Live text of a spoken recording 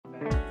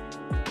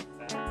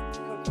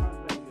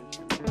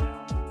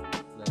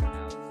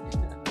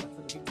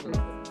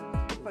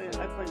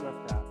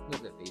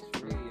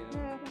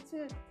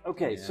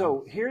Okay, You know?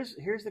 so here's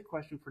the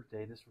question for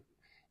today. This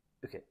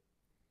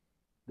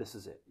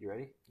is it. You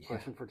ready? Yeah.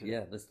 Question for today.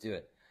 Yeah, let's do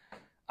it.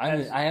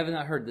 I have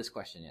not heard this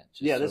question yet.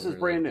 Yeah, this is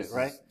brand new,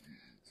 right?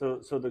 So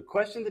the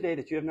question today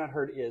that you have not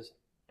heard is,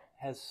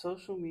 has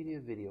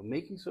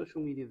making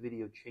social media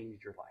video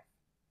changed your life?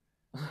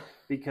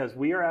 Because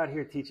we are out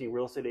here teaching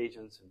real estate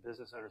agents and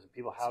business owners and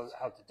people how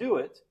to do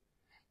it,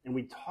 and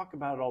we talk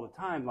about it all the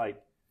time.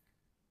 Like,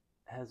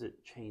 has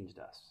it changed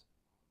us?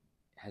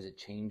 Has it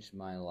changed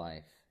my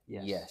life?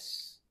 Yes.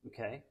 Yes.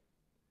 Okay.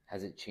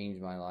 Has it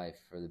changed my life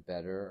for the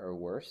better or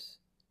worse?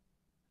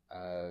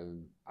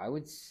 I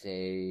would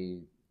say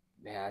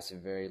that's a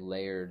very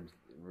layered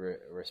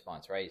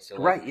response, right? So,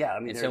 right, yeah. I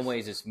mean, in some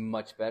ways, it's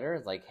much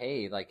better. Like,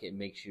 hey, like it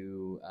makes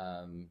you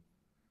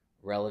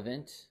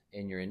relevant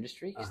in your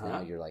industry because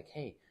now you're like,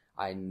 hey,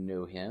 I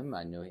know him.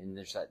 And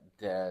there's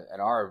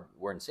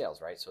we're in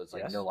sales, right? So it's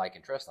like no like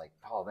and trust. Like,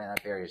 oh man,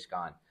 that barrier's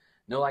gone.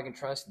 No like and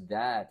trust,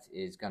 that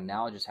is gone.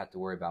 Now I just have to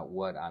worry about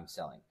what I'm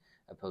selling,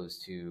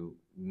 opposed to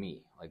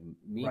me. Like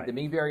me, the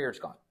me barrier is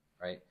gone,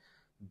 right?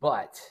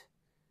 But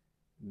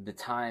the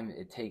time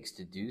it takes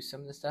to do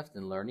some of the stuff,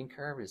 the learning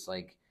curve is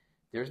like,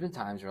 there's been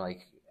times where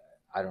like,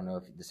 I don't know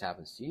if this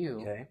happens to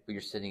you, but you're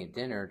sitting at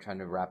dinner trying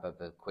to wrap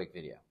up a quick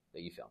video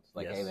that you filmed.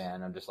 Like, hey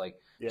man, I'm just like,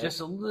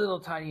 just a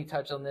little tiny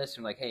touch on this.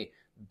 And like, hey,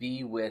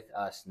 be with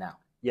us now.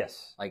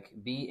 Yes. Like,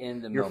 be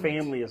in the moment. Your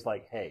family is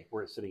like, hey,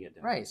 we're sitting at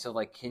dinner. Right. So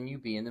like, can you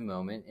be in the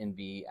moment and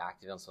be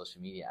active on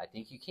social media? I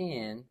think you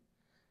can,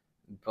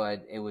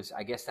 but it was,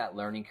 I guess that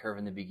learning curve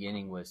in the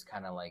beginning was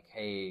kind of like,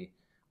 hey,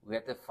 we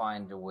have to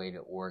find a way to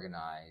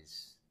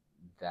organize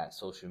that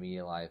social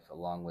media life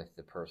along with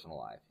the personal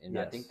life. And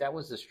I think that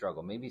was the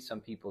struggle. Maybe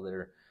some people that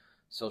are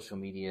social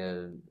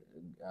media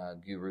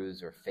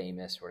gurus or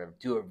famous or whatever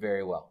do it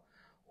very well,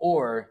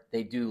 or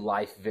they do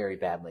life very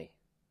badly.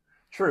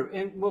 True.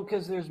 And well,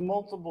 because there's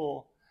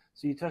multiple,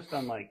 so you touched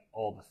on like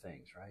all the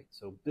things, right?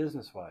 So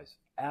business wise,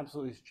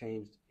 absolutely has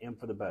changed and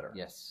for the better.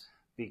 Yes.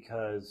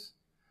 Because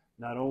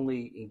not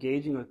only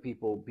engaging with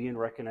people, being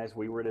recognized.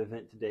 We were at an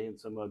event today and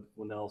someone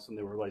else, and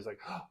they were like,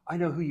 oh, I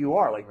know who you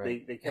are. Like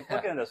they kept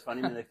looking at us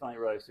funny, and they finally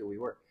realized who we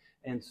were.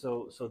 And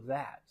so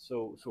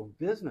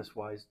business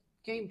wise,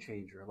 game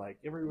changer. Like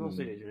every real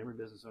estate agent, every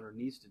business owner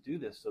needs to do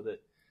this so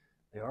that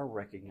they are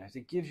recognized.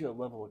 It gives you a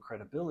level of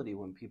credibility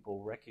when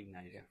people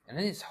recognize you. And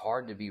then it's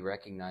hard to be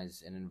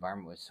recognized in an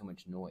environment with so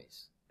much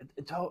noise.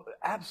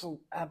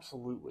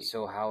 Absolutely.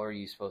 So how are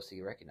you supposed to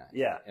get recognized?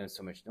 Yeah. And with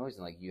so much noise,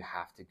 and like you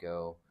have to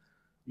go.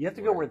 You have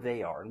to go where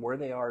they are, and where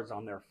they are is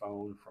on their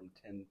phone from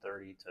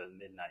 10:30 to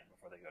midnight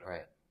before they go to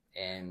bed.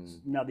 And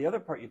now the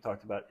other part you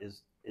talked about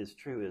is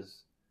true.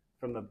 Is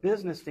from a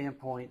business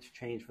standpoint, it's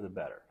changed for the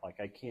better. Like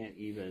I can't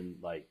even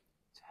like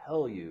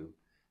tell you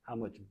how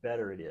much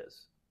better it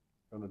is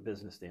from a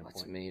business standpoint.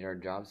 It's made our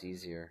jobs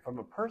easier. From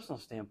a personal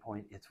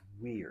standpoint, it's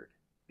weird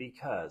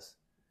because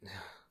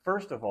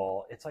first of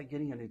all, it's like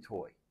getting a new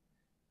toy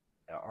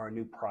or a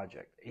new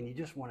project, and you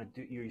just want to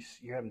do.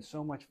 You're having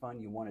so much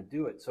fun, you want to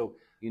do it. So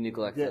you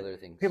neglect other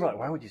things. People are like,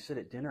 why would you sit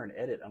at dinner and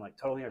edit? I'm like,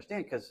 totally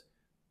understand, because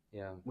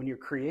when you're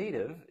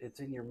creative, it's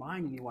in your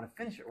mind and you want to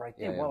finish it right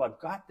then. Well, I've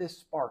got this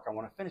spark, I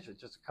want to finish it.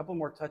 Just a couple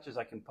more touches,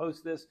 I can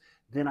post this,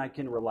 then I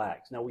can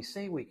relax. Now we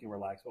say we can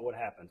relax, but what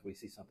happens? We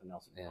see something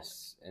else.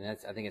 Yes, and I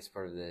think it's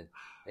part of the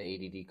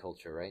ADD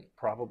culture, right?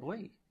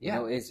 Probably. You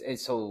know, it's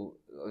so.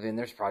 Then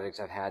there's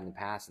projects I've had in the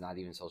past, not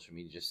even social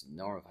media, just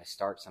normal. If I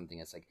start something,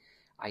 it's like,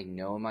 I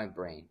know in my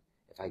brain,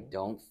 if I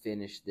don't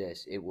finish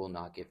this, it will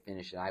not get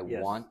finished. And I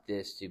want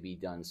this to be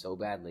done so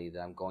badly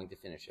that I'm going to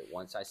finish it.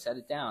 Once I set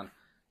it down,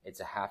 it's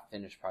a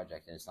half-finished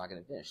project and it's not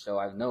going to finish. So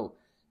I know,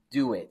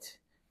 do it.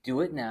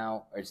 Do it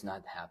now or it's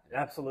not happening.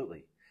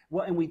 Absolutely.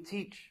 Well, and we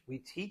teach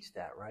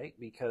that, right?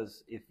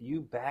 Because if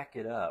you back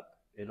it up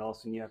and all of a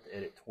sudden you have to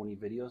edit 20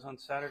 videos on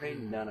Saturday,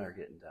 none are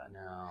getting done.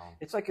 No.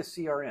 It's like a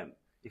CRM.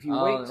 If you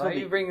if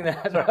you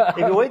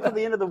wait till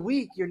the end of the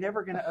week, you're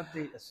never going to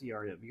update a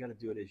CRM. You got to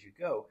do it as you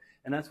go,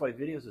 and that's why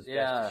videos is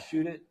best to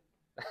shoot it,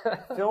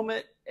 film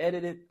it,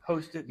 edit it,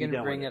 post it. You're going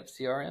to bring up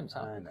CRMs,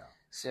 huh? I know.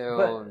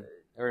 So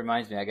it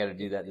reminds me, I got to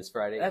do that this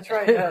Friday. That's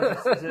right.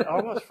 Is it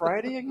almost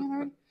Friday again?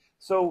 Right?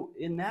 So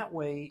in that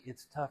way,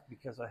 it's tough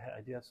because I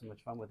do have so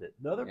much fun with it.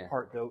 The other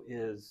part though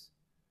is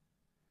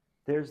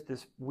there's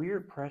this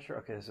weird pressure.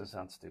 Okay, this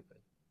sounds stupid,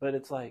 but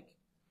it's like,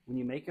 when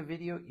you make a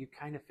video, you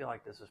kind of feel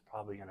like this is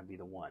probably going to be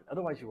the one.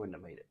 Otherwise, you wouldn't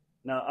have made it.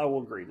 Now, I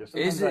will agree. There's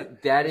there's some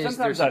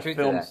truth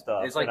to that.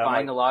 Stuff it's like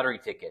buying the lottery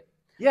ticket.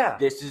 Yeah.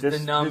 This is the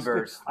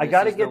numbers. I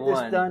got to get this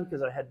done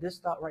because I had this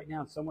thought right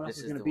now, and someone else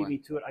is going to beat me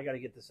to it. I got to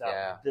get this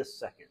out this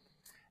second.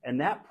 And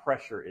that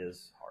pressure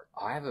is hard.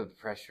 I have a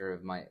pressure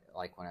of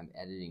like when I'm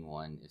editing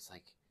one, it's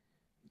like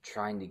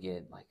trying to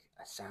get like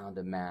a sound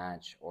to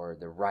match or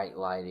the right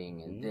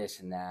lighting and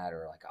this and that,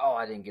 or like, oh,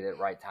 I didn't get it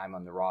right time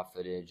on the raw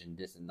footage and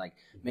this, and like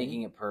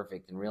making it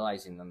perfect and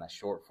realizing on that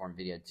short form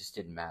video it just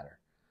didn't matter.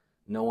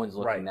 No one's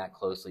looking that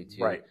closely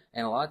to it.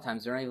 And a lot of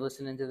times they're not even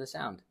listening to the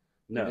sound.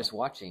 They're just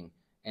watching.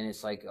 And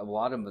it's like a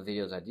lot of the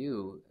videos I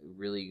do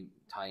really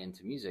tie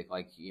into music.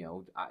 Like,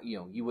 you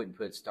wouldn't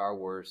put Star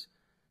Wars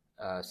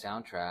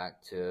soundtrack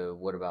to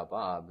What About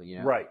Bob? You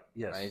know, Right.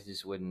 Yes. Right? It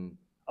just wouldn't.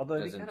 Although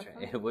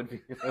It would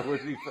be. It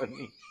would be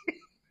funny.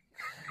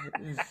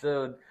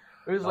 So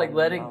it was Oh, like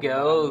Let It no,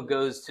 Go no.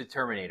 goes to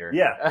Terminator.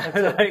 Yeah. Like,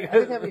 I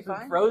think that'd be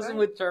fine. Frozen Right?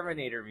 with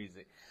Terminator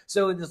music.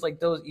 So it's like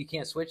those, you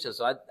can't switch those.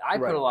 So I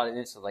put Right. a lot of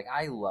this. So like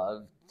I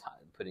love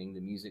putting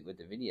the music with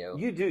the video.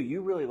 You do.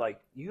 You really like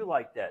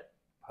that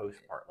post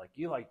part. Like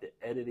you like the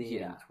editing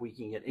Yeah. and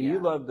tweaking it, and Yeah. you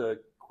love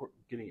the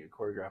getting it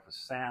choreographed with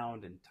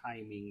sound and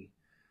timing.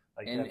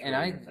 Like and that's and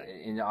really I your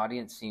thing. and the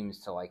audience seems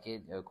to like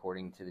it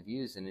according to the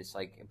views. And it's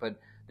like, but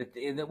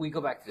we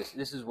go back to this.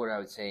 This is what I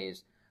would say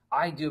is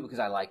I do it because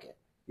I like it,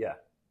 Yeah.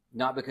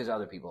 not because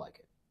other people like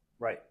it.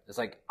 Right. It's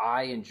like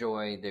I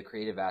enjoy the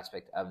creative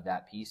aspect of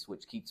that piece,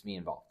 which keeps me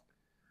involved.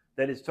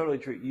 That is totally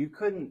true. You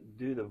couldn't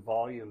do the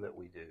volume that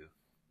we do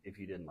if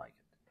you didn't like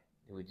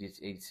it. It would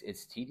just,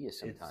 it's tedious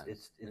sometimes.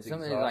 It's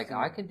something like exhausting.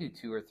 I can do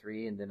 2 or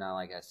 3, and then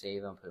I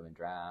save them, put them in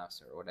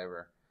drafts or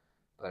whatever.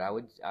 But I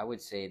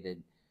would say that,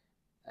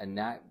 and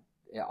that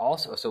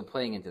also, so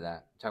playing into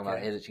that, talking about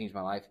Okay. has it changed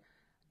my life?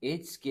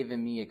 It's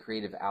given me a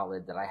creative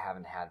outlet that I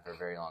haven't had for a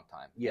very long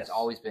time. Yes. It's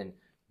always been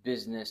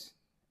business,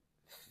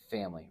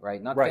 family,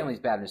 right? Not Right. family's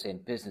bad. I'm just saying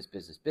business,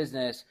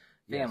 Yes.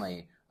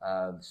 family,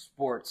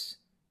 sports,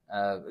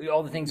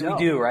 all the things No. we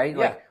do, right? Yeah.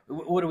 Like,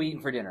 what are we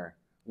eating for dinner?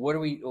 What are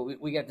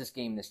we got this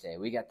game this day.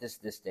 We got this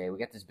day. We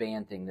got this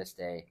band thing this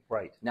day.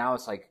 Right. Now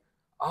it's like,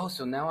 oh,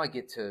 so now I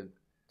get to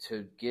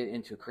get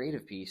into a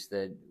creative piece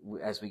that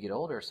as we get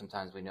older,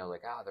 sometimes we know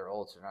like, they're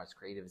old, so they're not as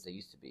creative as they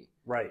used to be.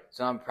 Right.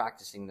 So I'm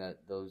practicing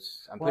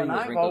those. I'm Well, putting and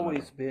those I've wrinkles in.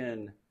 always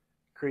been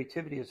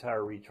creativity is how I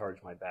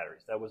recharge my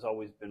batteries. That was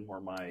always been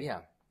more my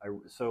Yeah.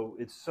 So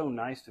it's so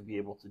nice to be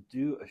able to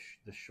do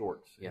the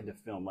shorts Yeah. and the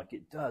film like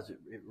it does.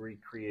 It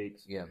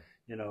recreates. Yeah.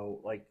 You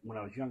know, like when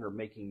I was younger,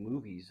 making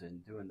movies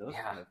and doing those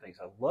Yeah. kind of things.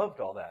 I loved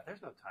all that.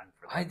 There's no time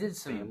for that. I did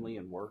some family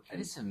and work. I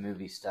did some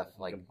movie stuff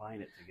like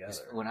combine it together.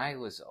 when I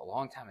was a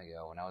long time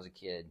ago when I was a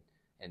kid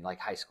and like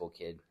high school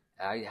kid.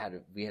 We had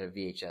a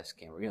VHS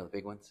camera, you know, the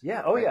big ones.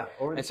 Yeah. Oh right? yeah.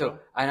 Over the And so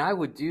top. and I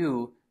would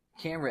do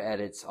camera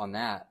edits on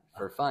that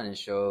for fun and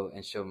show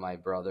my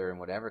brother and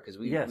whatever because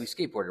we Yes.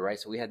 skateboarded, right?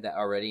 So we had that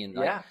already. And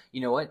like, Yeah.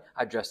 you know what?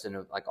 I dressed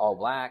in like all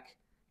black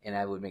and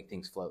I would make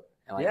things float.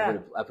 And like Yeah.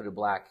 I put a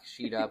black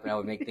sheet up and I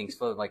would make things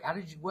float. Like,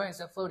 why is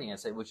that floating? I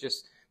said, it was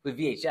just with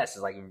VHS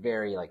is like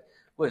very like,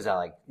 what is that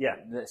like? Yeah.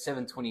 The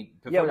 720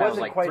 before Yeah, it that was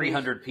wasn't like quite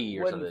 300p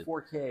or wasn't something.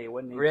 4K. It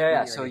wasn't Yeah,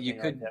 HD or so you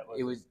anything could. like that,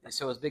 It was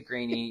so it was a bit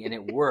grainy and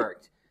it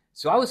worked.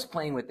 So I was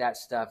playing with that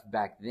stuff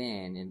back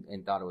then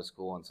and thought it was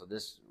cool. And so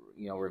this,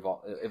 you know,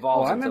 evolved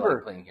Well, I into remember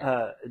like playing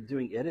here.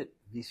 doing edit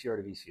VCR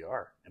to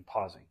VCR and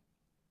pausing.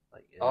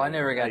 Like, Oh, I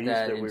never got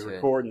that We into it.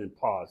 record and then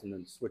pause and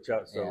then switch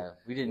out. So Yeah,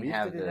 we didn't we used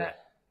have to do the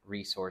that.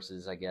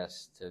 resources, I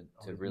guess, to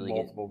With really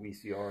multiple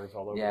VCRs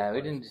all over. Yeah, the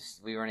we place.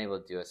 we weren't able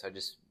to do it, so I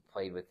just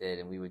played with it,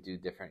 and we would do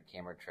different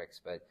camera tricks.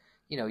 But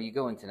you know, you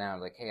go into now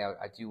like, hey,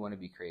 I do want to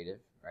be creative,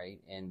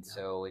 right? And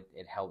so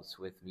it helps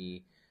with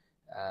me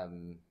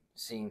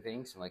seeing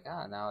things. I'm like,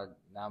 now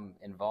I'm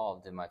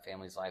involved in my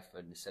family's life,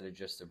 but instead of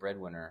just the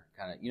breadwinner,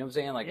 kind of, you know what I'm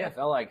saying? Like, Yeah. I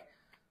felt like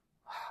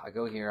I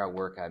go here, I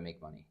work, I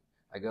make money.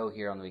 I go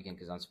here on the weekend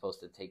because I'm supposed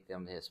to take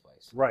them to his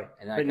place. Right.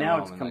 And then I But come now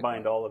home it's and,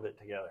 combined all of it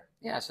together.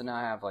 Yeah, so now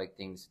I have like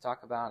things to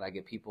talk about. I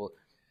get people.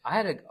 I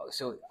had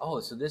so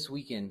this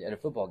weekend at a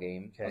football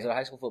game. I was at a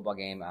high school football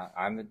game.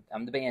 I'm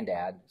the band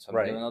dad, so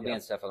I'm doing all the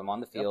band stuff. I'm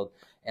on the field,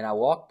 and I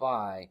walk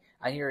by.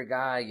 I hear a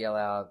guy yell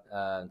out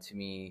to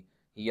me.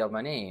 He yelled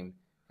my name,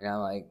 and I'm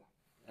like,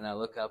 and I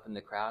look up in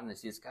the crowd, and I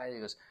see this guy. He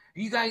goes,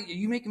 are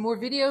you making more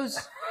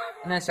videos?"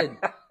 And I said,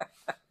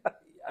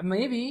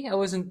 maybe. I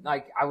wasn't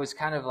like, I was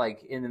kind of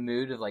like in the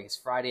mood of like, it's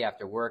Friday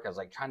after work. I was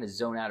like trying to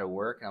zone out of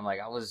work. And I'm like,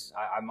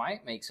 I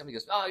might make somebody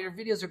goes, "Oh, your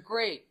videos are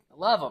great. I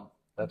love them.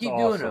 Keep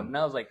doing them." And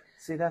I was like,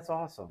 see, that's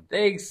awesome.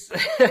 Thanks.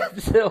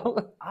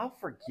 So I'll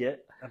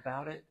forget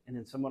about it. And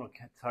then someone will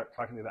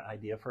talk to me about an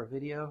idea for a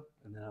video.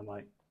 And then I'm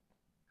like,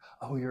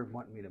 oh, you're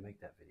wanting me to make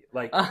that video.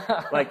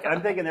 Like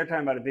I'm thinking they're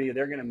talking about a video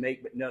they're going to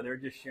make, but no, they're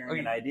just sharing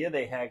an idea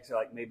they had. So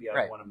like, maybe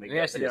I want to make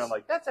that video. I'm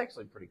like, that's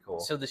actually pretty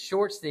cool. So the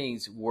shorts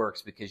things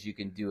works because you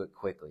can do it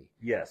quickly.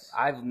 Yes.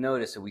 I've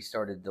noticed that we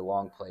started the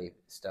long play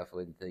stuff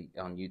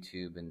on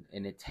YouTube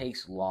and it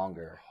takes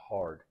longer.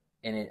 Hard.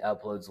 And it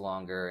uploads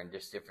longer and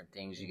just different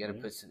things. You got to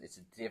put it's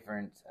a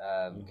different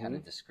kind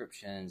of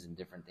descriptions and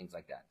different things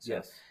like that. So,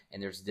 yes.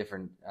 And there's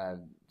different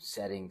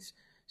settings.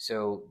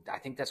 So I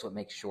think that's what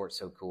makes shorts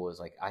so cool is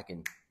like I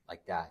can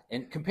like that.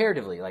 And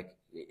comparatively, like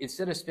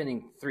instead of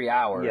spending 3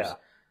 hours,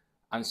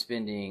 I'm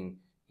spending,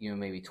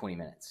 maybe 20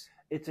 minutes.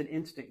 It's an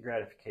instant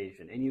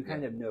gratification. And you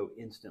kind of know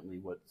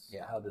instantly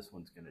how this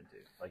one's going to do.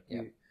 Like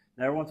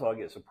now every once in a while I'll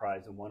get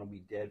surprised and one will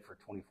be dead for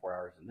 24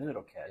 hours and then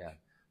it'll catch. Yeah.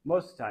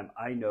 Most of the time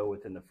I know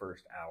within the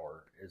first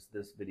hour, is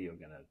this video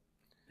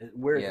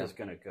where is this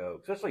going to go?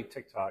 Especially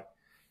TikTok,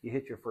 you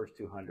hit your first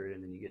 200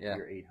 and then you get to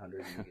your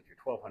 800 and you get your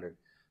 1200.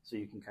 So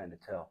you can kind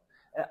of tell.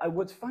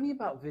 What's funny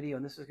about video,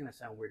 and this is going to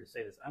sound weird to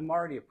say this, I'm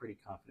already a pretty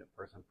confident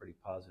person, pretty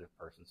positive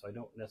person, so I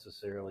don't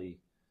necessarily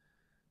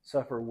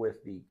suffer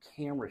with the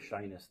camera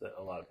shyness that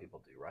a lot of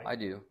people do, right? I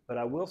do. But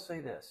I will say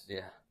this.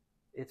 Yeah.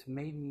 It's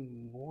made me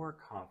more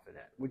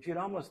confident, which you'd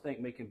almost think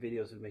making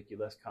videos would make you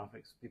less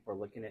confident because people are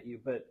looking at you,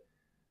 but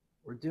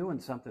we're doing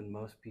something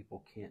most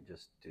people can't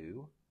just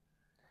do.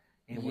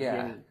 And we're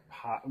getting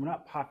we're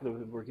not popular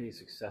with it, we're getting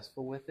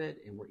successful with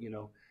it. And we're,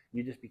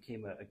 you just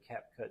became a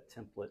CapCut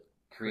template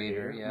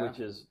creator, which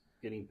is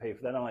getting paid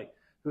for that. I'm like,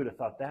 who would have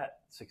thought that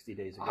 60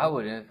 days ago? I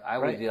wouldn't. I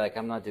would be like,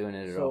 I'm not doing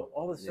it at all. So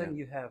all of a sudden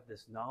you have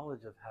this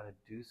knowledge of how to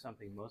do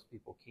something most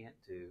people can't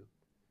do.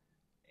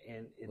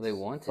 And it's they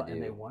want to do.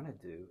 And they want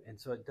to do. And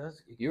so it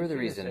does. You're the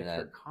reason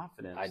that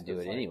confidence I do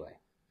it anyway.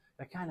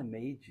 That kind of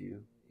made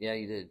you. Yeah,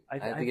 you did. I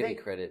have to give you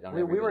credit on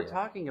we were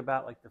talking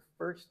about like the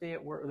first day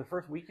at work, or the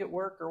first week at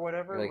work or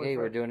whatever. Like, hey,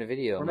 we're doing a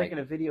video. We're making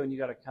a video and you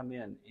got to come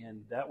in.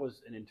 And that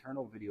was an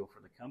internal video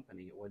for the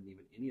company. It wasn't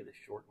even any of the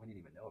short. We didn't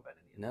even know about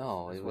any of this.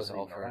 No, it was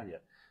all for around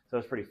yet. So it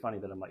was pretty funny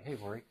that I'm like, hey,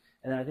 Rory.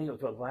 And then I think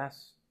it was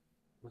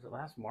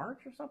last March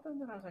or something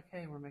that I was like,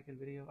 hey, we're making a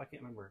video. I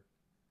can't remember.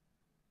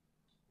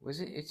 Was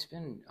it? It's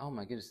been, oh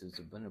my goodness, it's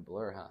been a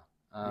blur, huh?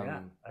 Yeah,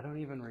 I don't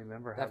even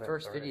remember how that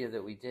first video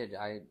that we did.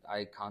 I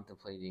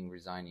contemplating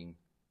resigning.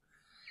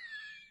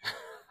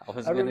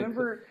 I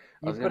remember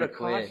you put a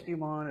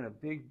costume on and a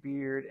big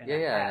beard and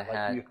a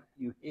hat. Like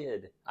you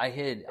hid. I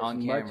hid on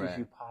camera as much as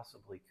you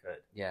possibly could.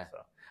 Yeah, so.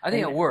 I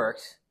think it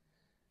worked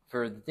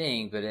for the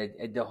thing, but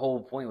the whole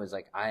point was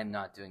like, I am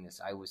not doing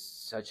this. I was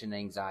such an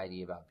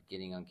anxiety about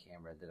getting on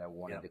camera that I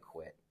wanted to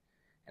quit,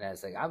 and I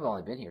was like, I've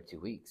only been here 2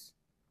 weeks.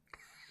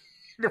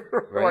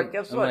 Right? Like,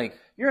 guess what? Like,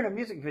 you're in a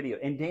music video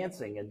and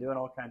dancing and doing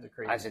all kinds of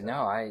crazy I said,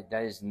 stuff.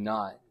 that is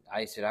not.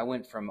 I said, I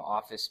went from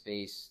office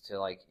space to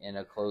like in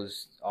a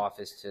closed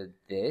office to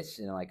this.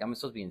 And like, I'm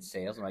supposed to be in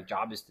sales. And my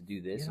job is to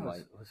do this. You know, like,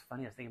 it was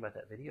funny. I was thinking about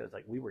that video. It's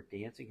like we were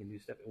dancing and do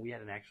stuff. And we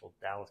had an actual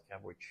Dallas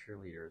Cowboy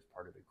cheerleader as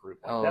part of the group.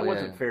 Like, that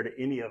wasn't fair to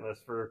any of us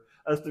for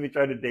us to be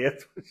trying to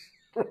dance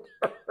with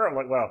her. I'm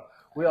like, wow,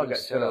 we all got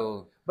shut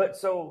up. But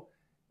so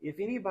if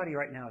anybody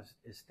right now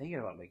is thinking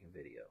about making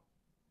video,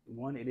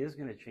 one, it is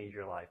going to change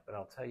your life, but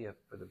I'll tell you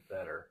for the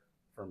better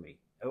for me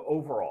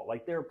overall.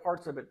 Like there are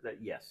parts of it that,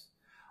 yes,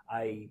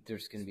 I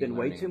spend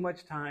way too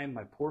much time.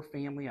 My poor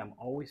family, I'm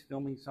always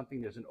filming something.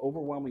 There's an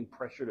overwhelming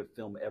pressure to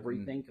film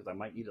everything because I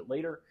might need it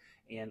later.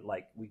 And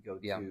like we go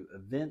to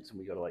events and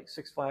we go to like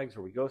Six Flags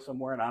or we go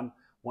somewhere and I'm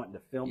wanting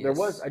to film.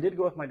 I did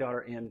go with my daughter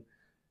and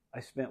I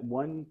spent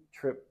one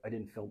trip, I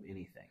didn't film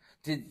anything.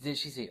 Did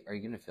she say, are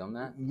you going to film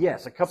that?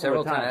 Yes, a couple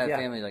of times. I had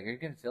family like, are you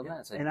going to film that?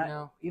 It's like,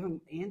 no. Even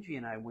Angie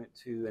and I went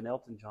to an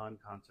Elton John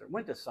concert,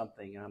 went to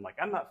something, and I'm like,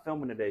 I'm not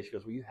filming today. She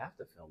goes, well, you have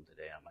to film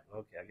today. I'm like,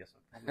 okay, I guess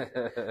I'm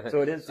filming.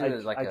 So it is,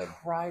 I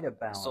try to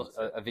balance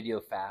a video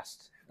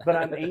fast. But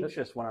I'm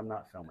anxious when I'm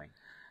not filming.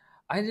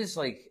 I just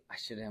like, I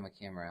should have my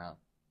camera out.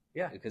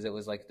 Yeah. Because it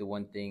was like the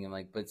one thing. I'm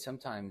like, but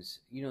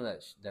sometimes, you know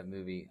that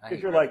movie.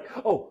 Because you're like,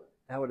 oh,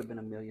 that would have been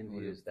a million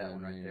views, that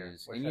one right there.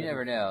 And you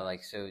never know.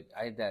 Like, so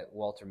I had that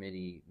Walter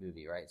Mitty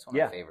movie, right? It's one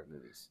of my favorite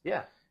movies.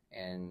 Yeah.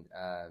 And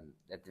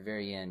at the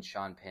very end,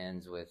 Sean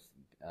Penn's with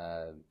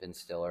Ben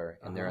Stiller,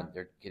 and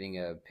they're getting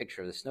a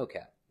picture of the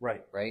snowcat.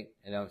 Right. Right?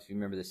 I don't know if you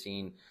remember the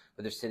scene,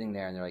 but they're sitting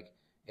there, and they're like,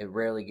 it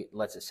rarely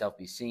lets itself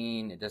be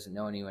seen. It doesn't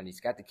know anyone.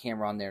 He's got the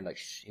camera on there, and like,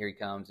 here he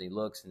comes, and he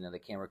looks, and then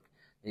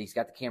he's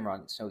got the camera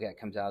on. The snowcat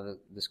comes out of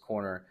this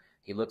corner.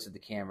 He looks at the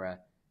camera.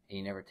 And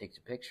he never takes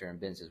a picture.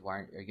 And Ben says,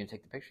 are you going to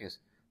take the picture? He goes,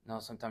 no,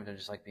 sometimes I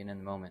just like being in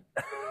the moment.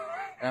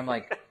 And I'm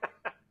like,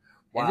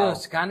 wow. And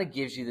it kind of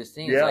gives you this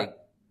thing. Yeah. It's like,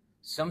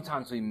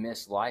 sometimes we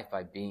miss life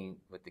by being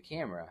with the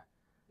camera.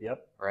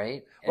 Yep.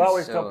 Right? Well, I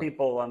always tell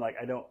people, I'm like,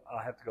 I'll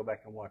have to go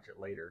back and watch it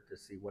later to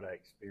see what I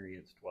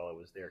experienced while I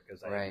was there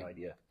because I had no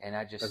idea. And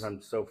because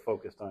I'm so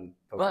focused on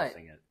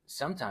focusing it.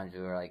 Sometimes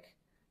we were like,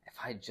 if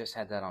I just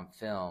had that on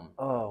film.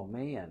 Oh,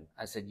 man.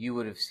 I said, you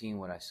would have seen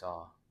what I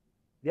saw.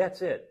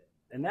 That's it.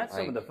 And that's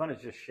some of the fun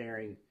is just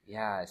sharing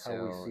how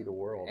we see the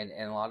world. And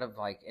a lot of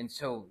and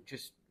so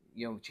just,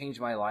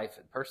 changed my life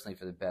personally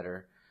for the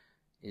better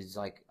is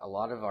like a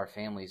lot of our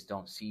families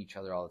don't see each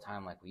other all the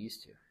time like we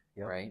used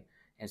to, right?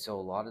 And so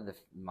a lot of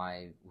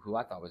who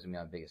I thought was going to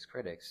be my biggest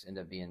critics end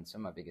up being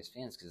some of my biggest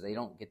fans because they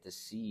don't get to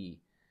see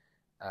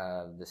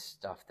the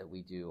stuff that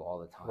we do all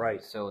the time.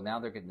 Right. So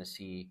now they're getting to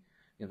see,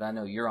 I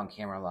know you're on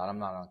camera a lot. I'm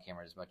not on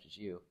camera as much as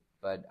you,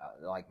 but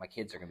like my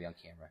kids are going to be on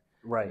camera.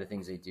 Right. The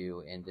things they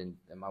do. And then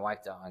my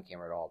wife's not on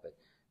camera at all, but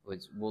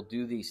we'll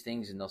do these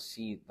things and they'll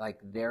see like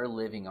they're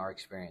living our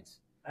experience.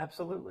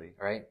 Absolutely.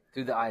 Right?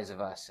 Through the eyes of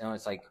us. And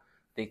it's like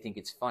they think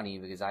it's funny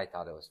because I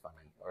thought it was funny.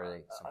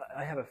 Or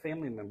I have a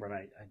family member, and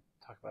I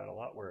talk about it a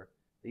lot, where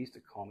they used to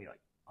call me like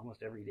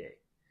almost every day.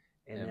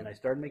 And then I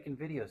started making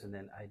videos, and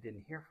then I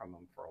didn't hear from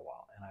them for a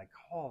while. And I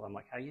called. I'm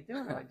like, how you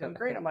doing? I'm like, doing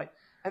great. I'm like,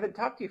 I haven't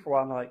talked to you for a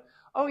while. And they're like,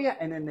 oh, yeah.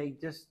 And then they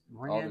just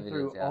ran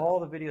through all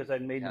the videos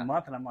I'd made in a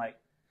month. And I'm like,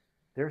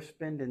 they're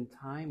spending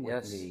time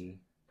with me,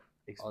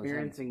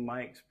 experiencing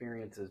my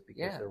experiences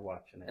because they're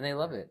watching it. And they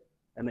love it.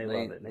 And they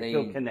love it. And they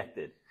feel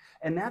connected.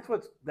 And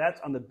that's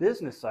on the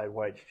business side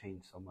why it's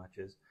changed so much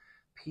is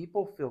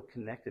people feel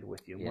connected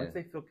with you. And once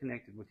they feel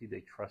connected with you,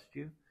 they trust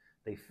you.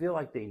 They feel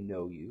like they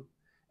know you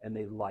and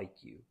they like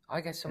you.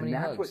 I got so and many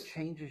that's hugs. what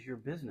changes your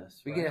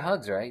business. We right? get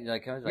hugs, right?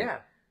 Like I was like, yeah.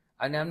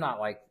 and I'm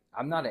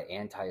not an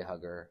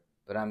anti-hugger,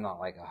 but I'm not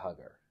like a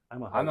hugger. I'm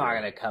not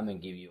gonna come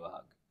and give you a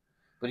hug.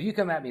 But if you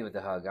come at me with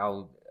a hug,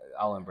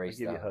 I'll embrace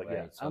that. Give you a hug, right?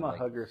 yeah. So I'm a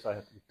hugger, so I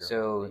have to be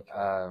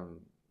careful.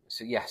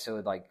 So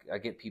like I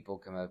get people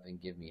come up and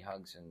give me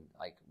hugs, and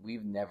like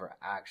we've never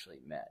actually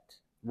met.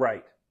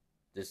 Right.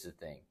 This is the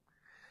thing.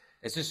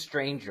 It's a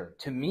stranger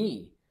to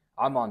me.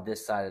 I'm on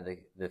this side of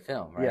the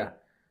film, right? Yeah.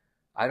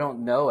 I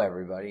don't know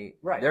everybody.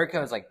 Right. There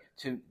comes like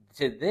to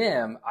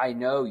them, I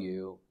know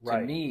you. To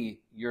Right. me,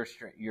 you're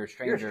stranger. You're a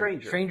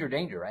stranger. Stranger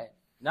danger, right?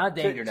 Not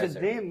danger To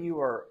necessarily. them, you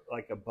are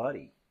like a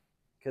buddy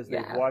because they've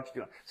Yeah. watched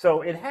you.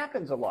 So it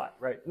happens a lot,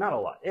 right? Not a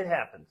lot. It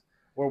happens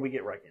where we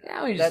get recognized.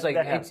 Yeah, I mean, just like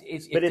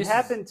it's. But it this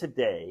happened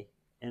today,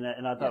 and I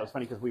thought Yeah. it was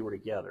funny because we were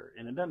together,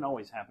 and it doesn't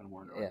always happen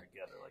when we're Yeah.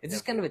 together. Like It's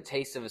just kind of a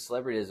taste of a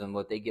celebrityism,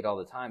 what they get all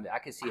the time. I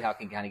can see how it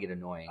can kind of get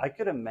annoying. I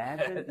could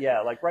imagine,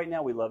 yeah. Like right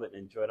now, we love it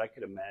and enjoy it. I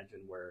could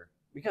imagine where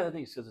because I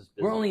think it's because it's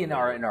business. We're only in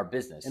our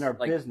business. In our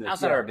like, business,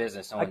 outside yeah. our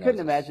business. No I one couldn't knows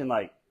us. imagine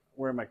like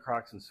wearing my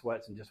Crocs and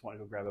sweats and just want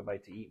to go grab a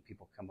bite to eat, and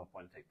people come up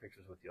want to take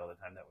pictures with you all the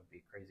time. That would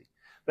be crazy.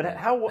 But Yeah.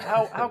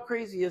 how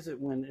crazy is it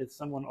when it's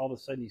someone all of a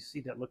sudden you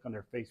see that look on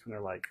their face when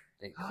they're like,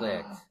 They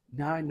clicked.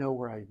 now I know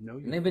where I know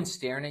you. And they've been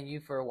staring at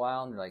you for a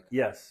while, and they're like,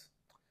 yes.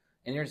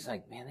 and you're just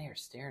like, man, they are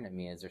staring at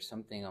me. Is there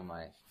something on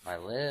my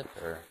lip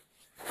or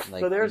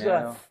like? So there's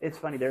it's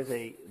funny. There's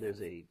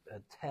a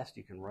test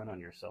you can run on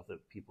yourself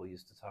that people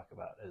used to talk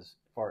about as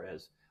far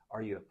as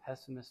are you a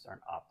pessimist or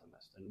an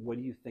optimist, and what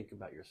do you think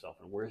about yourself,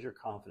 and where's your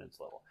confidence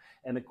level?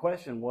 And the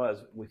question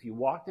was, if you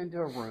walked into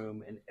a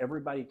room and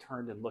everybody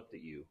turned and looked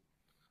at you,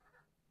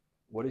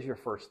 what is your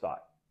first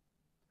thought?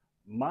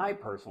 My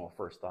personal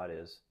first thought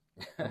is,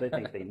 they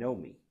think they know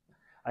me.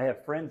 I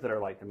have friends that are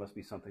like, there must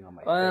be something on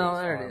my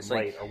face. there it is.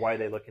 Right, or why are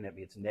they looking at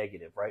me? It's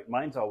negative, right?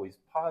 Mine's always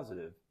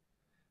positive,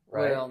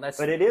 right? Well,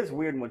 but it is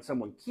weird when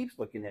someone keeps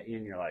looking at you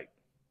and you're like,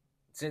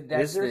 So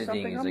that's is there the thing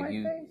something is on like my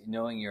you face?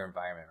 knowing your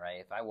environment, right?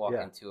 If I walk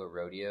Yeah. into a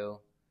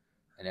rodeo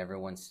and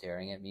everyone's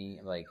staring at me,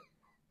 I'm like,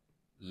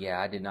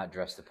 yeah, I did not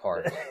dress the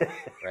part,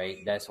 right?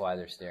 That's why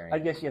they're staring. I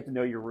guess you have to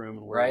know your room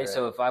and where right. you're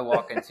So at. if I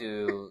walk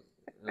into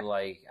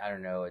like I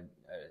don't know a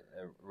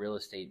real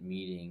estate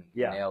meeting,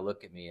 Yeah. and they all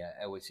look at me,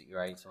 I would see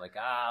right. So I'm like,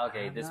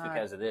 okay, I'm this not-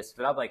 because of this.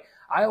 But I'm like,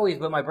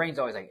 but my brain's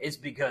always like, it's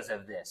because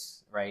of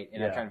this, right?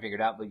 And I'm Yeah. trying to figure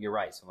it out. But you're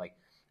right. So I'm like,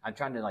 I'm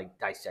trying to like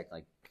dissect,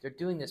 like they're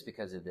doing this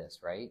because of this,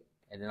 right?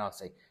 And then I'll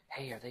say,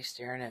 hey, are they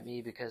staring at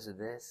me because of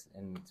this?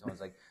 And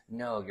someone's like,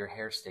 no, your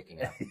hair's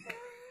sticking up.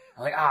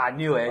 I'm like, I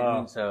knew it. Oh,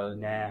 And so,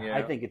 nah, you know.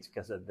 I think it's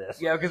because of this.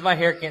 Yeah, because my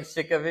hair can't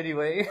stick up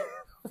anyway.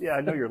 Yeah,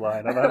 I know you're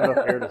lying. I don't have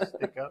enough hair to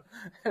stick up.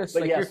 It's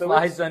But like yeah, your so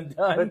fly's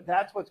undone. But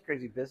that's what's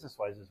crazy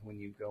business-wise is when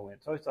you go in.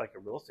 It's always like a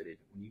real estate agent.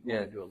 When you go in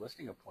Yeah. and do a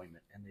listing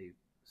appointment and they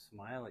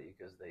smile at you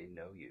because they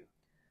know you.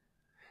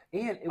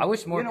 And I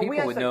wish more we people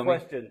ask would that know me.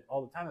 question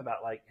all the time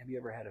about like, have you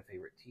ever had a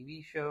favorite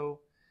TV show?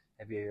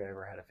 Have you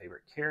ever had a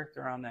favorite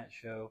character on that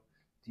show?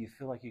 Do you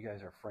feel like you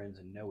guys are friends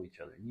and know each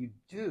other? And you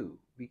do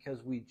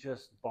because we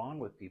just bond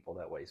with people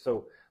that way.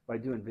 So by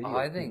doing videos,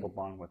 I think- people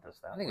bond with us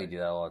that I think way. we do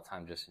that all the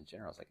time just in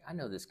general. It's like, I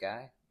know this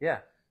guy. Yeah.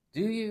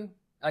 Do you?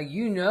 Like,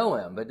 you know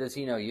him, but does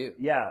he know you?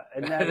 Yeah,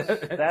 and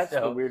that's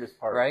So, the weirdest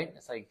part. Right?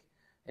 It's like,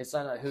 it's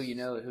not who you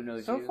know, who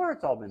knows So you. far,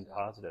 it's all been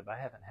positive. I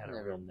haven't had a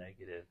Never. real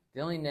negative. The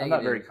only I'm negative,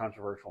 not very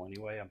controversial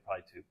anyway. I'm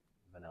probably too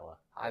vanilla.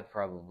 I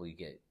probably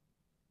get,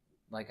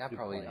 like, I Too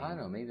don't plain.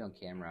 know, maybe on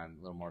camera I'm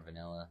a little more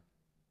vanilla.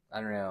 I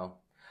don't know.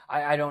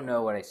 I don't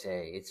know what I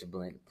say. It's a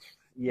blend.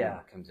 Yeah.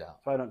 It comes out.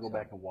 So I don't go So-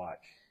 back and watch.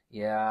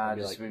 Yeah, I'd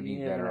be just like, would be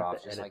yeah, better I'm gonna have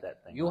off to just edit like,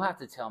 that thing you'll out. have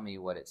to tell me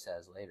what it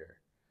says later.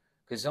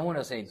 Because someone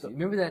will say,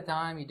 remember that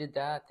time you did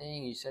that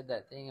thing, you said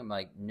that thing? I'm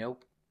like,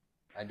 nope,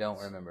 I don't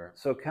remember.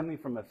 So coming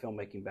from a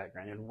filmmaking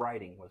background and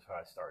writing was how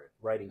I started,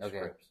 writing Okay.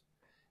 scripts.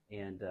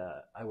 And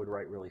I would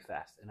write really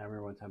fast. And I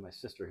remember one time my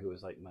sister, who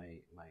was like my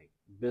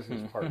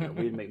business partner,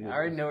 we'd make I movies.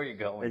 already know where you're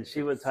going. And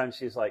she one time,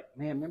 she's like,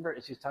 man, remember?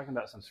 And she's talking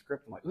about some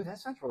script. I'm like, ooh, that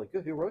sounds really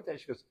good. Who wrote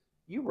that? She goes,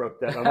 you wrote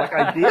that. I'm like,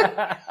 I did?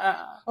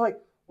 I'm like,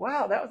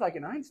 wow, that was like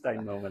an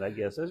Einstein moment, I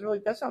guess. It was really,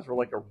 that sounds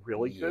like a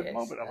really good Yes,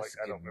 moment. I'm like, that's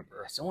I don't good.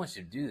 remember. Someone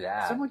should do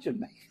that. Someone should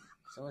make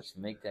Someone should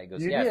make that go.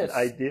 You yeah, did.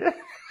 I did.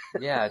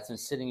 yeah, it's been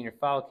sitting in your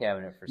file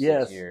cabinet for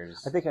Yes. 6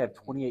 years. I think I have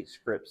 28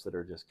 scripts that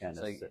are just kind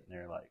of like sitting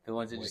there like. the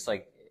ones that just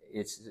waiting. like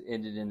it's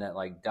ended in that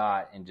like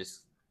dot and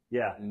just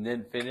Yeah. and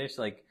then finished.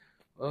 Like,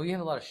 oh, you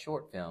have a lot of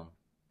short film.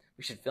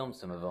 We should film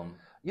some of them.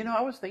 You know,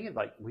 I was thinking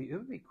like it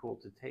would be cool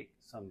to take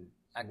some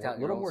Act out a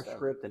your little old more stuff.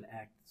 script and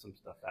act some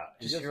stuff out.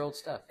 And Just your old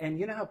stuff. And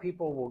you know how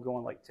people will go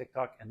on like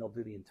TikTok and they'll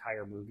do the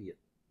entire movie at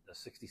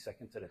 60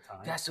 seconds at a time?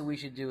 That's what we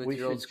should do with we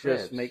your should old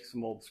scripts. just make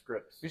some old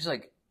scripts. We just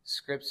like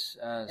scripts.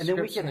 And then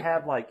we scripts can from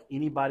have like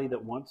anybody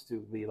that wants to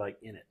be like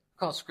in it.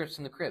 call scripts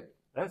from the crib.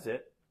 That's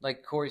it.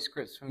 Like Corey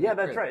scripts from Yeah, the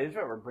that's crib. right. That's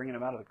right. We're bringing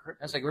them out of the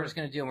crypt. That's like we're just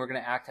gonna do them. We're gonna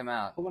act them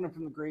out. pulling them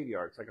from the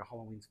graveyard. It's like a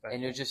Halloween special.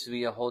 And it'll just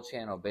be a whole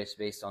channel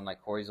based on like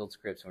Corey's old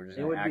scripts, and we're just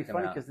it gonna would be act them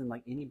funny out. because then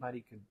like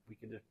anybody we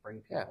could just bring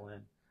people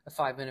in. A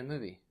 5-minute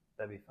movie.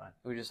 That'd be fun.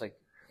 We just like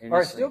And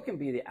or it still can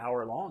be the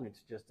hour long. It's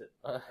just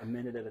a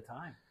minute at a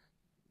time.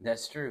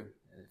 That's true.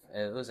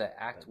 It was an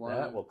act one.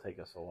 That will take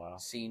us a while.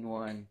 Scene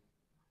one.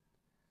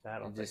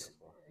 That'll take us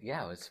a while.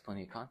 Yeah, it's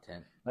plenty of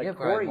content. Like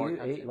Corey,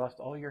 you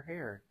lost all your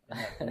hair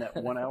in that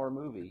 1 hour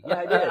movie. Yeah,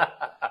 I did. It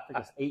took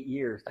us 8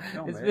 years to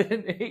film it. It's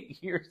been 8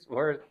 years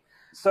worth.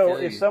 So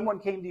if someone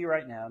came to you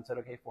right now and said,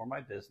 okay, for my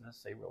business,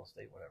 say real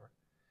estate, whatever,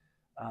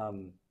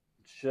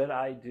 should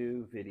I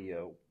do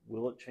video?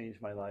 Will it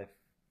change my life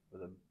for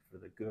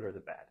the good or the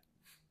bad?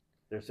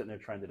 They're sitting there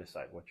trying to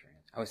decide. What's your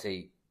answer? I would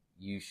say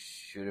you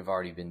should have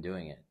already been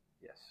doing it.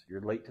 Yes,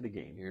 you're late to the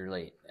game. You're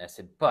late. I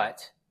said,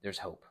 but there's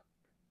hope.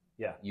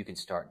 Yeah. You can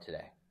start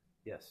today.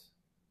 Yes.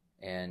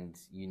 And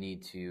you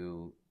need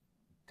to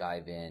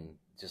dive in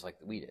just like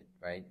we did,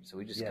 right? So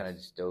we just kind of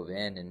just dove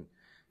in and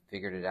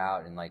figured it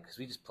out, and because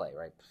we just play,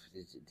 right?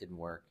 It didn't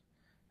work.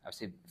 I would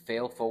say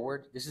fail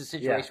forward. This is a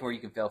situation where you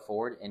can fail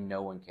forward and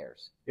no one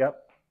cares.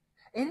 Yep.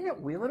 Isn't it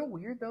a little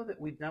weird though that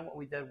we've done what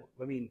we did?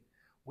 I mean,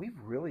 we've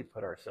really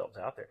put ourselves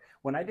out there.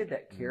 When I did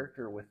that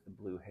character with the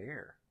blue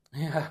hair,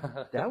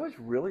 that was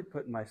really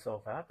putting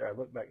myself out there. I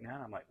look back now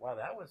and I'm like, wow,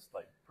 that was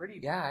like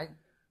pretty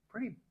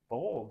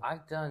bold.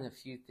 I've done a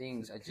few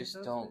things. I just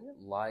don't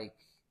like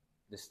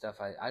the stuff.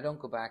 I don't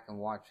go back and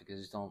watch because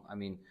I just don't. I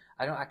mean,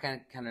 I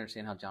kind of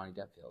understand how Johnny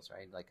Depp feels,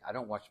 right? Like I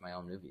don't watch my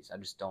own movies. I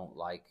just don't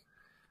like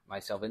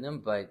myself in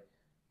them, but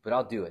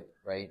I'll do it,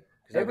 right?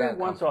 Every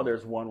once in a while,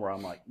 there's one where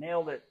I'm like,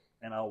 nailed it,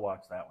 and I'll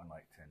watch that one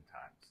like 10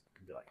 times.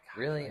 And be like,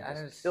 really? I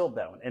just killed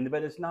that one.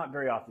 But it's not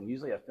very often.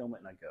 Usually I film it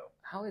and I go.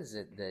 How is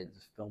it that...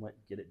 Just film it,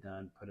 get it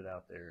done, put it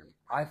out there.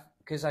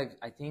 Because I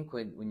think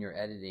when you're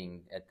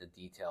editing at the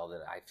detail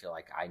that I feel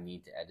like I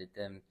need to edit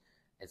them,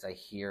 is I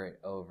hear it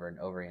over and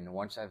over again. And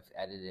once I've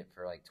edited it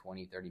for like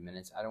 20, 30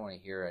 minutes, I don't want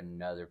to hear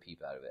another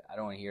peep out of it. I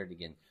don't want to hear it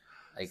again.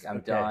 Like I'm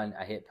done,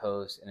 I hit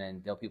post, and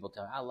then people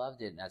tell me, I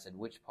loved it. And I said,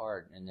 which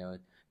part? And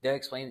they'll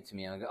explain it to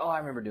me. And I go, oh, I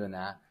remember doing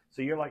that.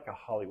 So you're like a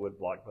Hollywood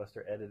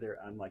blockbuster editor.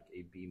 I'm like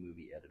a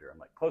B-movie editor. I'm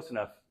like, close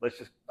enough. Let's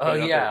just go.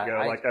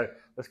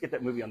 Let's get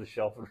that movie on the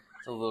shelf.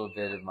 It's a little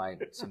bit of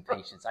some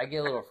patience. I get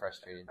a little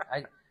frustrated.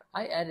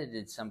 I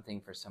edited something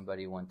for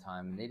somebody one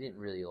time, and they didn't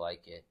really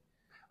like it.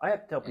 I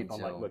have to tell people,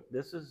 I'm like, look,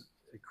 this is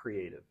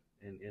creative,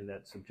 and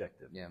that's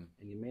subjective. Yeah.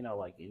 And you may not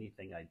like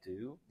anything I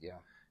do. Yeah.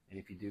 And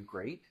if you do,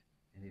 great.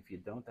 And if you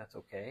don't, that's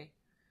okay.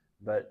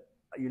 But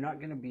you're not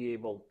going to be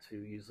able to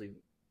usually,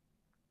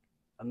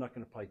 I'm not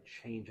going to probably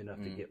change enough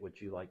to get what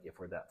you like if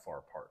we're that far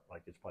apart.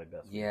 Like it's probably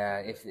best. Yeah,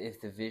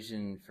 if the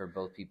vision for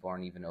both people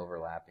aren't even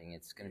overlapping,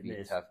 it's going to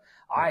be tough.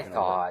 I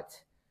thought,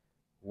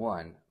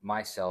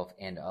 myself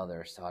and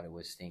others thought it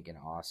was stinking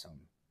awesome,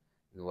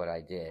 what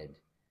I did.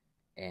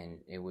 And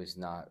it was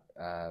not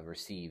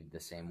received the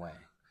same way.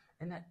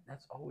 And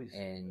that's always,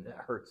 that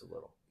hurts a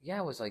little. Yeah,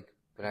 I was like,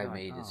 but I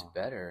made this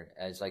better.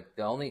 As like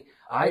the only,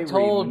 I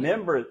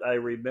remember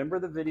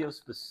the video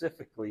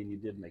specifically, and you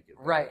did make it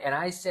better. Right. And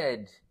I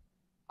said,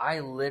 I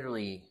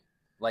literally,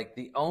 like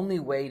the only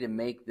way to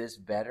make this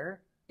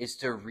better is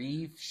to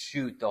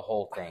reshoot the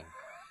whole thing.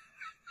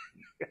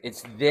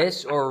 It's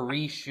this or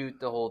reshoot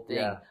the whole thing.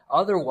 Yeah.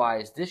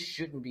 Otherwise, this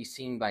shouldn't be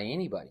seen by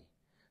anybody.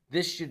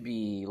 This should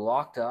be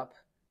locked up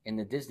in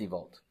the Disney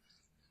vault.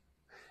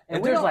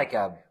 And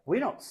we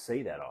don't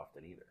say that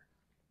often either.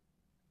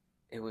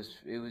 It was.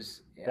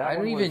 I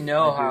don't even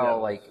know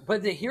how.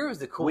 But here was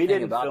the cool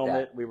thing about that. We didn't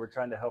film it. We were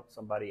trying to help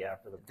somebody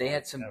after the. They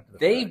had some.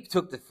 They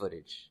took the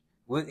footage.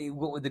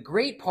 The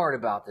great part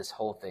about this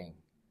whole thing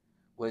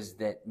was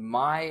that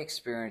my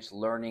experience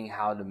learning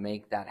how to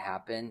make that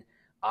happen,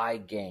 I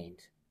gained.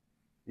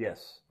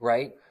 Yes.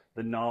 Right.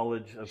 The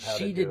knowledge of how to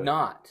do it. She did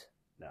not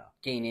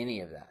gain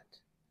any of that.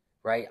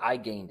 Right. I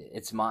gained it.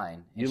 It's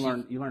mine. You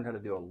learned how to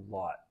do a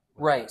lot.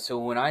 Right. So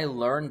when I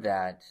learned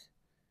that.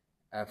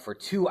 For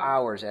 2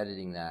 hours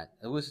editing that,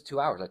 it was 2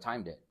 hours. I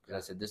timed it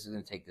because I said this is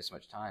going to take this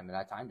much time, and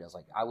I timed it. I was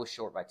like, I was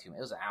short by 2 minutes.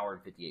 It was 1 hour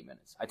and 58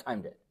 minutes. I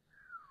timed it,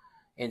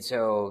 and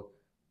so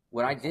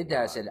when I did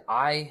that, I said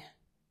I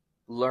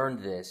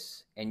learned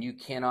this, and you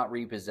cannot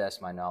repossess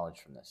my knowledge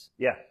from this.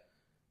 Yeah.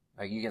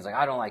 Like you guys, like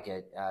I don't like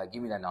it.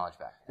 Give me that knowledge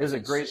back. It was a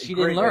great. She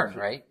didn't learn,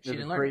 right? She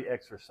didn't learn. Great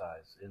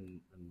exercise in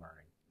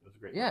learning. It was a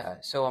great. Yeah.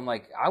 Exercise. So I'm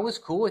like, I was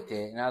cool with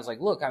it, and I was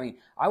like, look, I mean,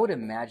 I would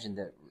imagine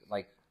that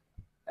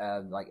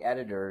like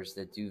editors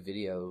that do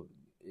video,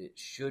 it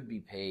should be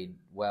paid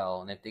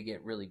well, and if they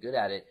get really good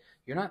at it,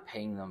 you're not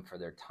paying them for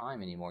their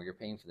time anymore. You're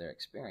paying for their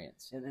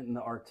experience and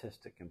the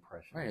artistic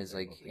impression. Right. It's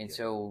like, and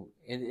so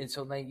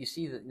now you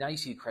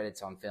see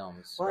credits on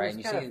films, well, right?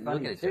 It's kind of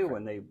funny too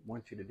when they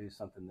want you to do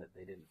something that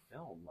they didn't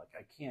film. Like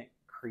I can't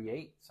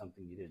create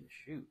something you didn't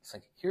shoot. It's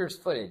like here's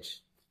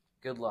footage.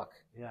 Good luck.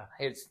 Yeah.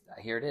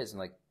 Here it is, and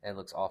like it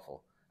looks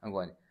awful. I'm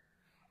going.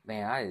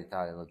 Man, I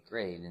thought it looked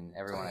great, and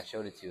everyone I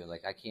showed it to,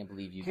 like, I can't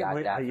believe you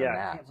got that from that.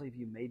 I can't believe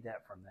you made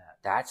that from that.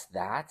 That's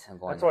that. I'm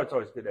going, that's why it's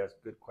always good to ask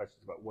good questions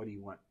about what do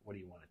you want at the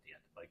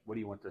end? Like, what do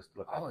you want this to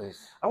look like?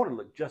 I want to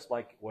look just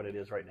like what it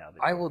is right now.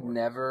 I will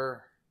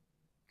never.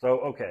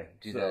 So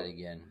do that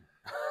again.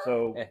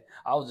 So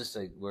I'll just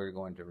say we're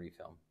going to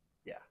refilm.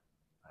 Yeah,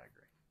 I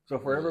agree. So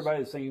for everybody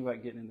that's thinking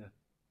about getting into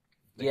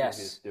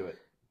Yes. Do it.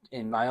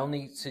 And my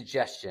only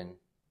suggestion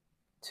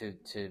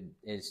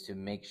is to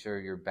make sure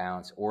you're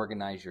balanced,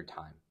 organize your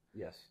time.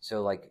 Yes.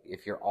 So like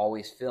if you're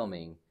always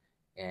filming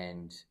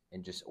and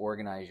just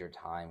organize your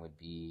time would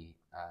be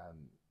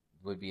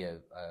a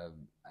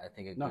I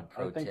think a good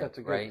pro tip, that's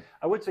a good, right?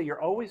 I would say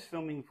you're always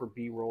filming for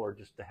B-roll or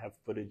just to have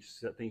footage,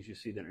 things you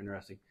see that are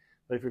interesting.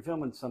 But if you're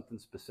filming something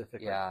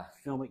specific, like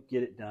film it,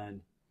 get it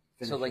done.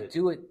 So like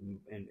do it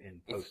and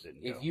post it.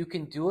 If you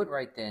can do it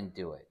right then,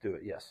 do it. Do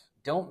it, yes.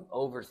 Don't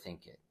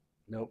overthink it.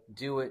 Nope.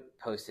 Do it,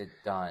 post it,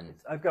 done.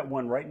 I've got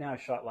one right now I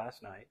shot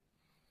last night,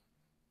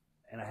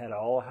 and I had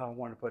all how I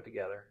wanted to put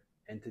together.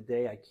 And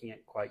today I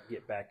can't quite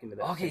get back into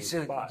that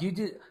same spot. You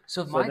do.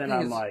 So my my then thing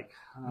I'm is, like,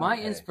 my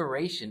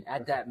inspiration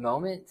at that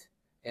moment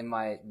and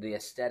the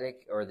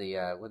aesthetic or the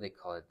what do they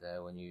call it?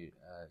 When you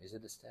is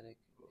it aesthetic?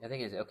 I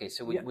think it's okay.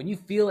 So when you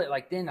feel it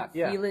like then, I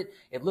feel it.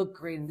 It looked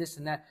great and this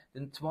and that.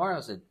 Then tomorrow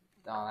I said,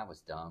 oh, that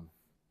was dumb.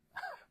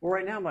 Well,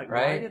 right now I'm like,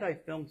 why did I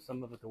film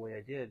some of it the way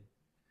I did?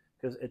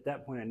 Because at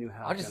that point I knew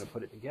how I was going to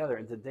put it together.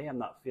 And today I'm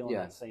not feeling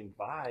that same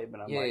vibe.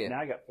 And I'm now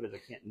I got footage I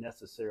can't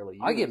necessarily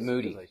use. I get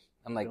moody.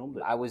 I'm like,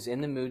 I was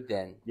in the mood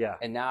then. Yeah.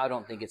 And now I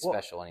don't think it's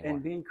special anymore.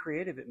 And being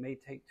creative, it may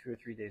take 2 or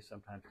 3 days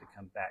sometimes to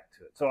come back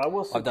to it. So I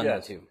will suggest, I've done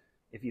that too.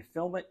 If you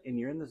film it and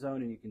you're in the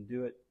zone and you can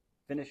do it,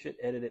 finish it,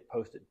 edit it,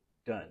 post it,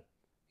 done.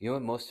 You know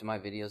what? Most of my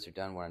videos are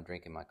done when I'm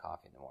drinking my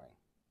coffee in the morning.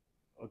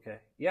 Okay.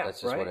 Yeah.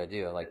 That's just what I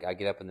do. Like I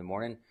get up in the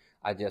morning.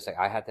 I just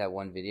I had that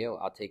one video.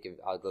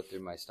 I'll go through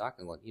my stock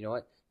and go, you know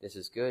what? This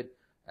is good.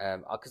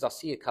 Because I'll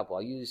see a couple.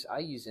 I use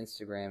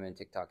Instagram and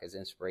TikTok as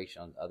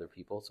inspiration on other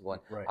people's. So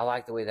I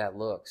like the way that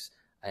looks,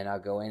 and I'll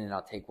go in and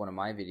I'll take one of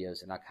my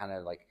videos and I kind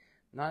of like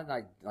not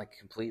like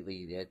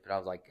completely it, but I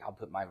was like I'll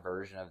put my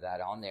version of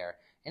that on there.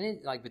 And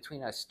it like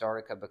between I start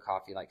a cup of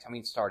coffee,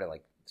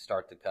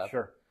 start the cup,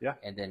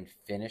 and then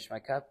finish my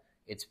cup.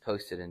 It's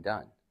posted and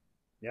done.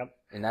 Yep.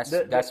 And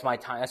that's my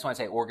time. That's why I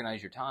say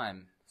organize your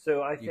time.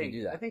 So I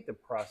think the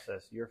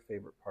process. Your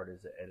favorite part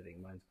is the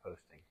editing. Mine's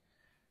posting.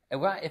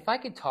 And if I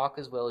could talk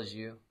as well as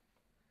you,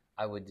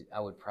 I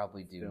would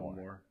probably do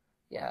more.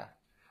 Yeah,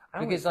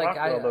 because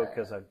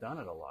because I've done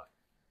it a lot.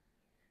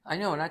 I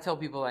know, and I tell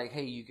people like,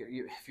 hey,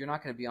 if you're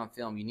not going to be on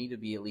film, you need to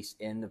be at least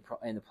in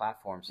the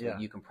platform so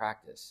that you can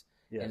practice.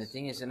 Yes. And the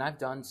thing is, and I've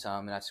done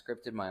some, and I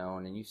scripted my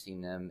own, and you've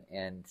seen them,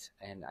 and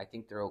I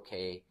think they're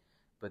okay,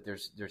 but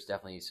there's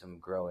definitely some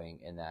growing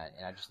in that,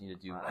 and I just need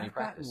to do any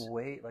practice.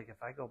 Like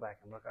if I go back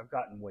and look, I've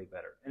gotten way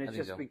better, and it's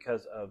just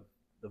because of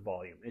the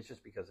volume. It's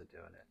just because of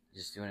doing it.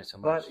 Just doing it so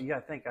much. But yeah,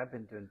 I think I've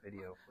been doing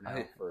video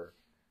for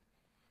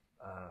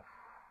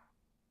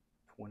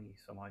 20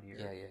 some odd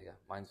years. Yeah.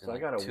 Mine's been so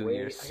like I got 2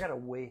 years. I got a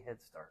way head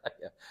start.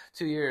 Yeah,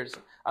 2 years.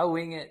 I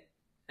wing it.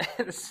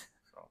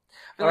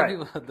 A lot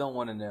of people don't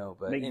want to know,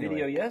 but make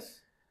video, yes.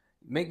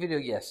 Make video,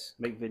 yes.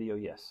 Make video,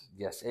 yes.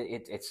 Yes,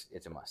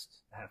 it's a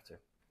must. I have to.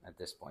 At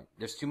this point,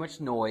 there's too much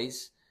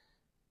noise.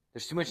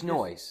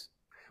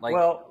 Like,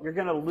 well, you're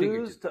going to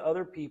lose to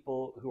other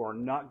people who are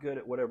not good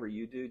at whatever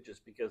you do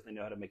just because they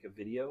know how to make a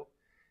video,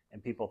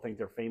 and people think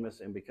they're famous,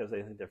 and because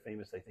they think they're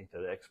famous, they think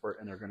they're the expert,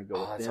 and they're going to go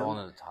with them. That's all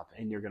another topic.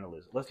 And you're going to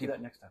lose it. Let's do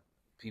that next time.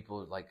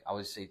 People, like, I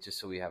would say, just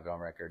so we have it on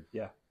record,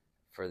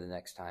 for the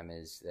next time,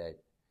 is that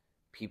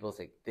people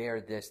think they're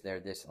this,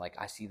 and like,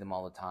 I see them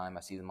all the time.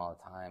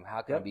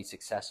 How can I be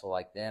successful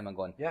like them? I'm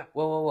going,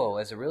 whoa.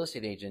 As a real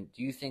estate agent,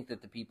 do you think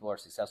that the people are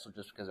successful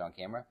just because they're on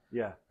camera?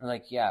 Yeah. I'm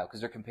like, because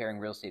they're comparing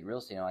real estate.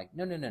 I'm like,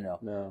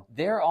 no.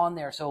 They're on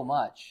there so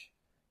much,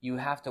 you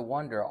have to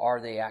wonder,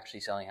 are they actually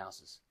selling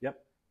houses? Yep.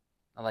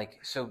 I'm like,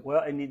 so.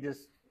 Well, and you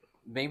just.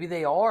 Maybe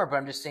they are, but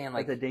I'm just saying,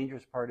 like. But the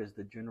dangerous part is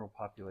the general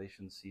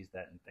population sees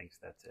that and thinks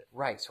that's it.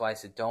 Right. So I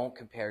said, don't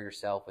compare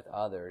yourself with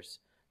others.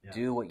 Yeah.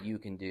 Do what you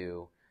can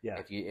do. Yeah.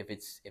 If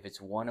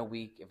it's one a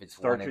week, if it's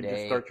one a day,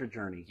 just start your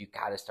journey. You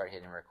got to start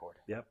hitting record.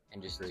 Yep.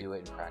 And just do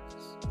it and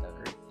practice.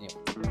 Agreed.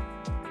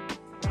 Yeah.